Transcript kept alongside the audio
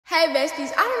Hey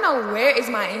besties, I don't know where is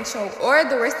my intro or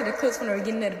the rest of the clips from the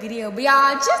beginning of the video, but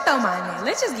y'all just don't mind that.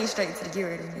 Let's just get straight to the get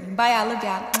ready with me. Bye y'all, love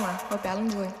y'all. Hope y'all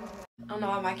enjoy. I don't know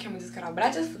why my camera just cut off, but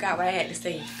I just forgot what I had to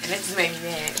say. And that just made me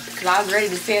mad. Because I was ready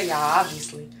to tell y'all,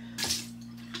 obviously.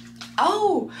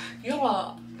 Oh,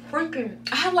 y'all, freaking,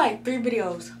 I have like 3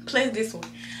 videos. Plus this one.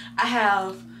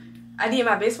 I did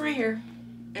my best friend here.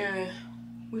 And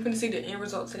we're gonna see the end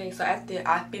result today. So after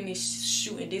I finish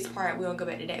shooting this part, we're gonna go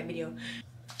back to that video.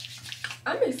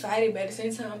 I'm excited, but at the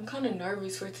same time, I'm kind of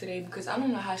nervous for today because I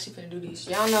don't know how she finna do this.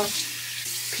 Y'all know,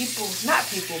 not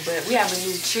people, but we have a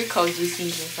new cheer coach this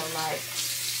season, so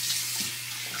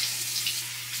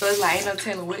it's like ain't no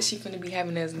telling what she finna be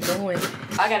having us doing.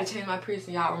 I gotta change my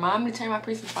piercing, y'all. Remind me to change my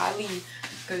piercing before I leave,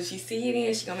 because if she see it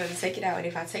in, she gonna make me take it out, and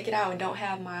if I take it out and don't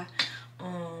have my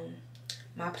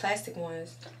my plastic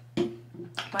ones,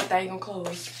 my thing gonna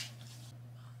close.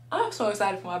 I'm so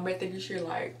excited for my birthday this year.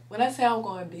 Like, when I say I'm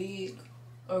going big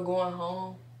or going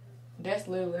home, that's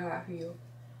literally how I feel.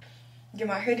 Get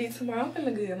my hair did tomorrow. I'm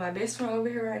feeling good. My best friend over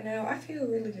here right now, I feel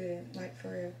really good. Like, for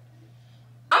real.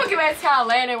 I'm gonna get back to y'all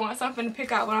later once I'm finna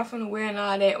pick out what I'm finna wear and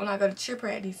all that when I go to cheer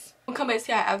practice. I'm gonna come back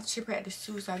to y'all after cheer practice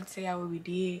too, so I can tell y'all what we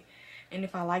did and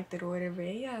if I liked it or whatever.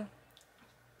 And yeah,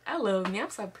 I love me. I'm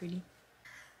so pretty.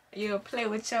 You play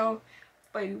with y'all,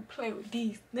 but you play with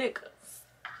these niggas.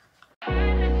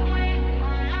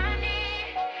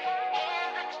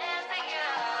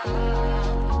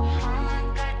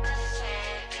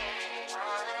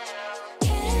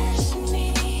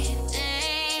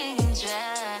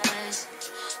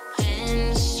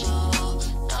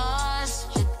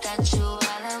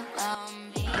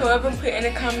 Whoever put in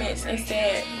the comments and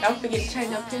said, don't forget to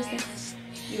change your piercing,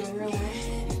 you're a real one.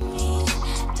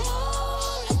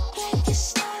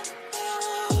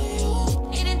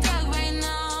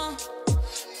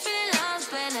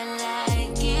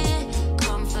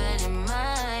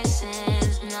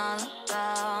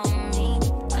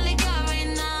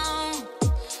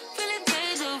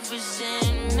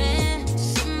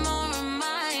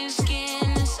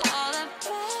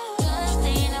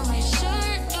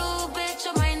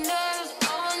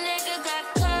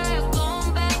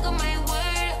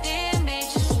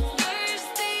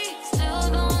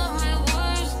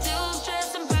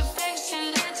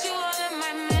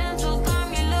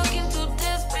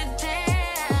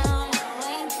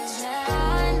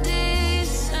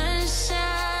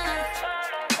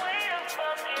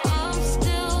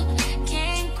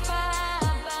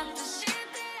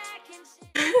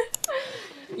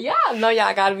 Y'all know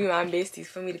y'all gotta be my besties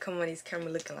for me to come on this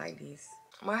camera looking like this.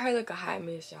 My hair look a hot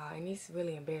mess, y'all, and it's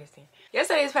really embarrassing.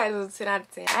 Yesterday's practice was 10 out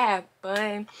of 10. I had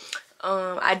fun.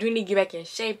 I do need to get back in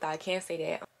shape though, I can't say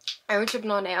that. I was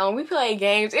tripping on that. We played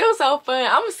games. It was so fun.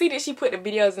 I'm gonna see that she put the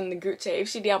videos in the group chat. If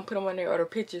she did, I'm gonna put them on there or the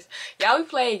pictures. Y'all, we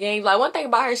played games. Like, one thing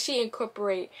about her, she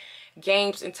incorporate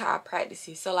games into our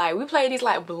practices. So like, we played this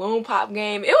like balloon pop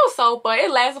game. It was so fun. It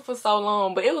lasted for so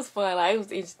long, but it was fun. Like, it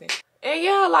was interesting. And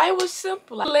yeah, like, it was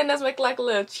simple. Like, letting us make like a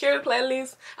little cheer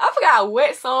playlist. I forgot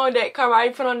what song that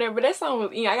Carmari put on there, but that song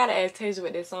was, I gotta ask Tasia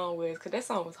what that song was, because that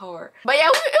song was hard. But yeah,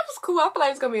 it was cool. I feel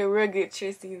like it's gonna be a real good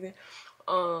cheer season.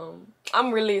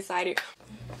 I'm really excited.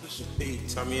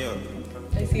 Turn me up.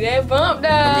 I see that bump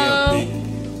though.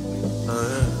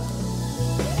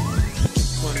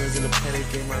 Corners in the paddock,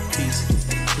 get my piece.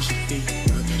 Push your feet.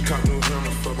 Caught no drama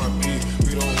for my beat.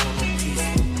 We don't want no peace.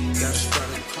 Got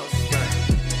started close back.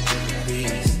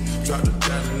 Drop the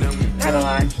dot and then we not gonna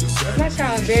lie, if my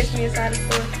child embarrassed me inside the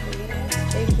store,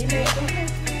 they get it, okay?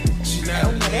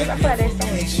 I feel like that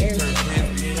song is scary.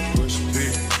 Push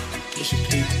your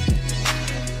feet.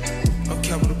 I'm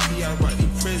capital P, I write the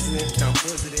president, count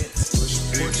presidents.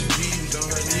 Portuguese on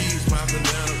her knees, my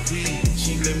banana pea.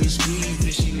 She let me squeeze,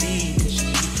 then she leave.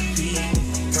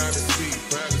 Privacy,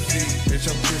 bitch,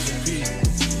 I'm pushing P.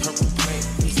 Purple paint,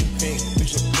 piece of pink,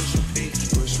 bitch, I'm pushing P.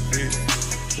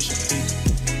 Push your feet,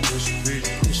 push your feet,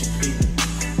 push your feet,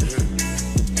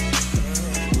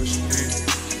 push your feet.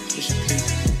 Push your feet,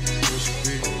 push your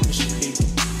feet, push your feet,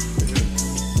 push your feet.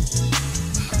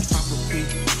 Pop a P,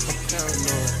 I'm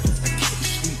paranoid. I keep it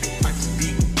sweet, I can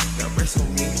beat. That rest on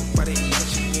me, but they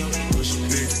watching me. Push your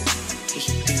feet, push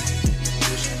your feet,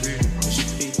 push your feet, push your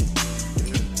feet.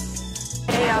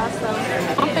 Hey y'all, so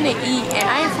I'm finna eat and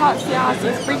I ain't talked to y'all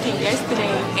since freaking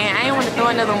yesterday, and I ain't want to throw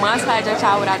another montage at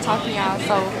y'all without talking to y'all.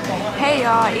 So hey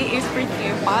y'all, it is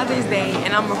freaking Father's Day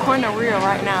and I'm recording a reel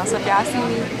right now, so if y'all see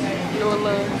me do a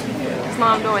little, that's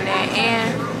why I'm doing that.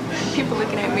 And people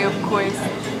looking at me, of course,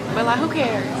 but like, who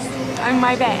cares? I'm in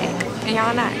my bag and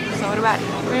y'all not, so what about it?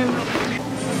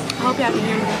 I hope y'all can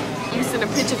hear me. I'm gonna send a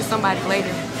picture to somebody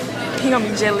later. He gonna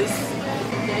be jealous.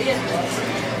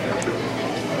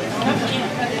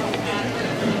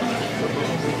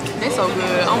 They're so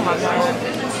good. Oh my god.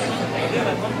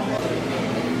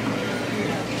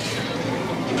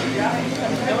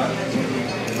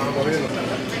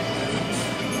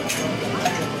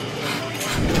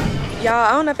 Y'all,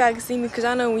 I don't know if y'all can see me because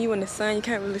I know when you in the sun you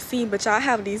can't really see, but y'all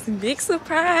have these big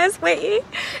surprise waiting,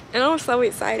 and I'm so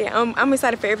excited. I'm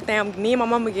excited for everything. Me and my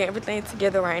mama getting everything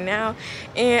together right now,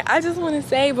 and I just want to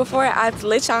say before I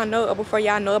let y'all know, or before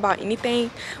y'all know about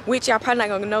anything, which y'all probably not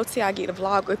gonna know till I get the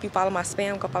vlog, or if you follow my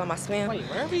spam, go follow my spam. Wait,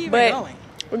 where are we even going?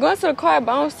 We're going to the car,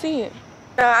 but I don't see it.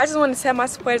 I just want to tell my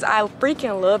supporters I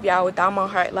freaking love y'all with all my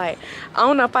heart. Like, I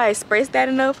don't know if I expressed that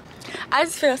enough. I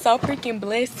just feel so freaking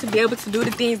blessed to be able to do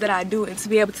the things that I do and to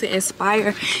be able to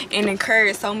inspire and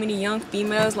encourage so many young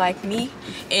females like me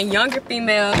and younger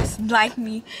females like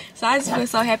me. So I just feel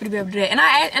so happy to be able to do that. And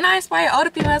I inspire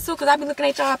older females too, because I be looking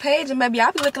at y'all page and maybe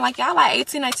I be looking like y'all like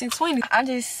 18, 19, 20. I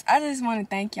just want to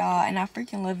thank y'all, and I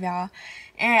freaking love y'all.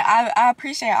 And I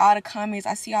appreciate all the comments.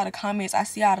 I see all the comments. I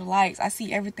see all the likes. I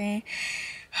see everything.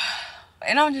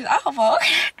 And I'm just awful.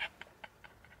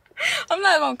 I'm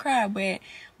not gonna cry, but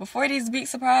before this big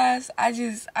surprise, I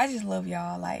just love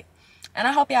y'all. Like, and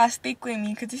I hope y'all stick with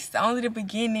me, because this is only the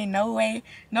beginning. No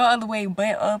other way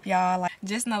but up, y'all. Like,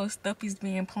 just know stuff is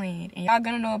being planned, and y'all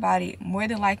gonna know about it more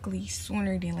than likely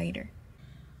sooner than later.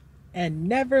 And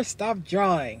never stop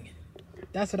drawing.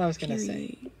 That's what I was gonna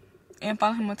say. And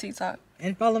follow him on TikTok.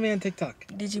 And follow me on TikTok.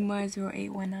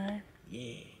 Digimon0819.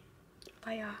 Yeah.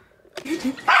 Bye, y'all.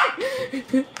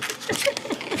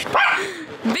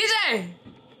 BJ!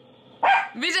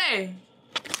 BJ!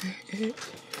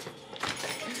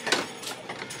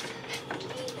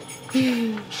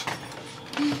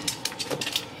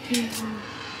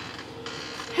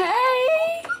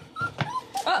 Hey!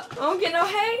 Oh, I don't get no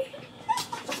hey.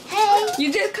 Hey.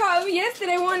 You just called me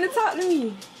yesterday wanting to talk to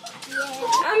me. Yeah.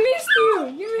 I missed you.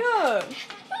 Give me a hug.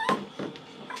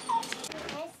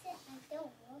 I said I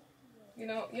don't want you.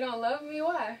 You don't love me?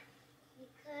 Why?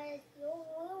 Because your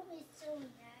room is so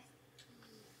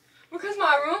nasty. Because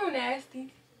my room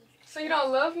nasty. So you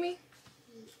don't love me?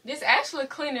 This actually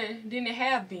cleaner than it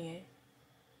have been.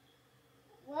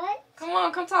 What? Come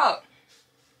on, come talk.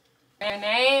 Your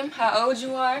name, how old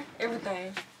you are,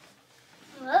 everything.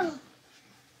 Oh,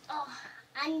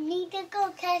 I need to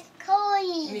go catch Cody.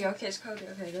 You need to go catch Cody?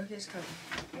 Okay, go catch Cody.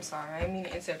 I'm sorry, I didn't mean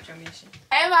to interrupt your mission.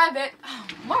 Hey, my bad. Oh,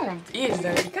 my room is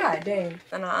dirty. God dang.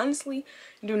 And I honestly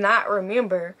do not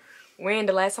remember when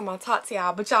the last time I talked to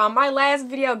y'all. But y'all, my last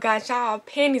video got y'all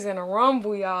panties in a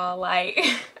rumble, y'all. Like,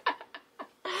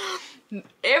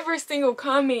 every single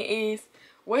comment is,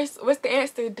 what's the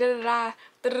answer? Da-da-da,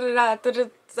 da-da-da,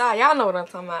 da-da-da. Y'all know what I'm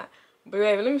talking about. But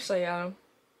baby, let me show y'all.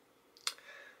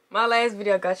 My last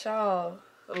video got y'all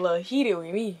a little heated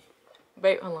with me.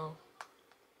 Babe, hold on.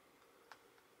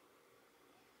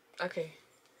 Okay.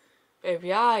 Babe,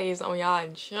 y'all is on y'all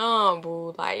jump,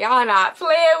 boo. Like, y'all not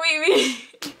playing with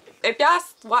me. If y'all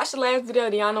watched the last video,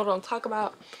 then y'all know what I'm talking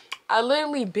about. I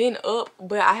literally been up,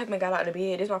 but I haven't got out of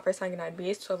bed. This is my first time getting out of bed.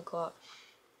 It's 12 o'clock.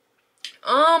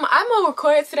 I'm gonna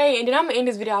record today, and then I'm gonna end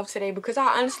this video off today, because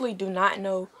I honestly do not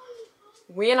know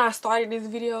when I started this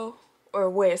video or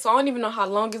what. So I don't even know how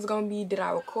long it's gonna be. Did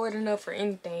I record enough or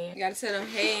anything? You gotta tell them,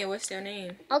 hey, and what's your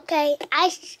name? Okay, I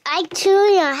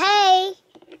tune you. Hey.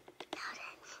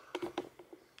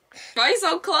 Why you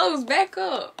so close? Back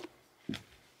up.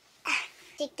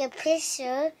 Take a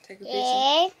picture. Take a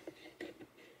picture.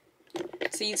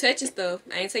 And so you touching stuff.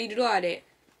 I ain't tell you to do all that.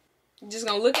 You just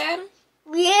gonna look at them?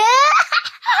 Yeah.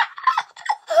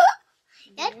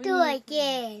 Let's do it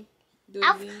again. Do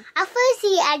it again. I first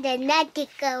see at the naked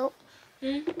go.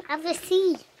 I first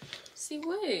see. See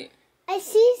what? I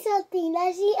see something.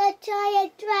 I see a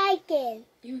giant dragon.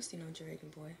 You don't see no dragon,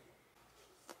 boy.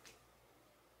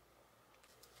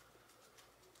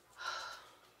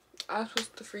 I was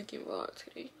supposed to freaking vlog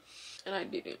today, and I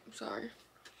didn't. I'm sorry.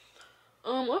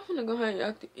 I'm gonna go ahead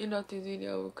and end out this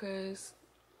video, because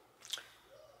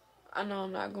I know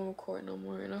I'm not gonna record no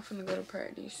more, and I'm finna go to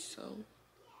practice. So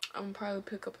I'm gonna probably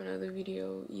pick up another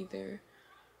video either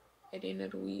at the end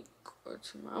of the week or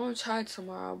tomorrow. I'm gonna try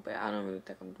tomorrow, but I don't really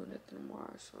think I'm doing nothing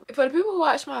tomorrow. So for the people who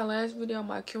watched my last video,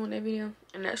 my Q&A video,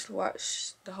 and actually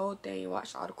watched the whole thing,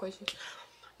 watched all the questions,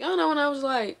 y'all know when I was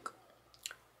like,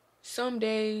 some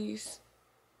days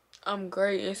I'm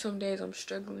great and some days I'm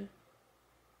struggling.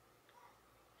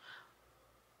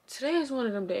 Today is one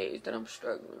of them days that I'm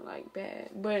struggling like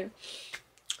bad, but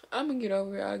I'm gonna get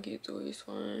over it. I'll get through it. It's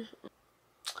fine.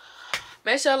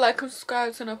 Make sure you like, comment,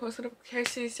 subscribe, turn on post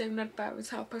notifications, so you're notified every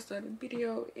time I post a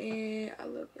video, and I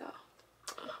love y'all.